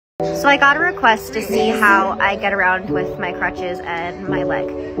So I got a request to see how I get around with my crutches and my leg.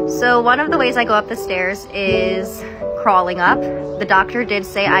 So one of the ways I go up the stairs is crawling up. The doctor did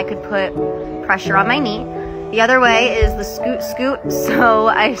say I could put pressure on my knee. The other way is the scoot, so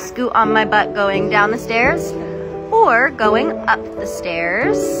I scoot on my butt going down the stairs or going up the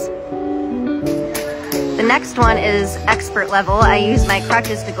stairs. The next one is expert level. I use my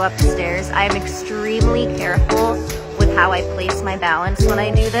crutches to go up the stairs. I am extremely careful with how I place my balance when I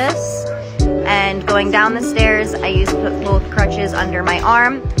do this. And going down the stairs, I use both crutches under my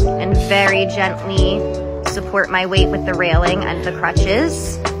arm and very gently support my weight with the railing and the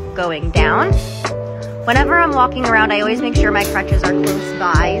crutches going down. Whenever I'm walking around, I always make sure my crutches are close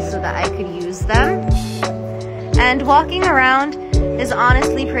by so that I could use them. And walking around is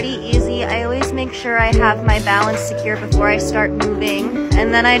honestly pretty easy. I always make sure I have my balance secure before I start moving,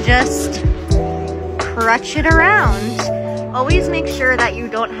 and then I just crutch it around. Always make sure that you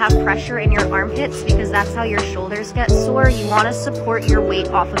don't have pressure in your armpits because that's how your shoulders get sore. You want to support your weight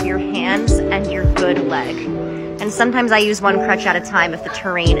off of your hands and your good leg. And sometimes I use one crutch at a time if the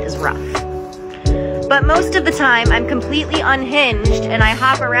terrain is rough. But most of the time, I'm completely unhinged and I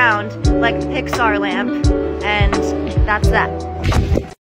hop around like the Pixar lamp, and that's that.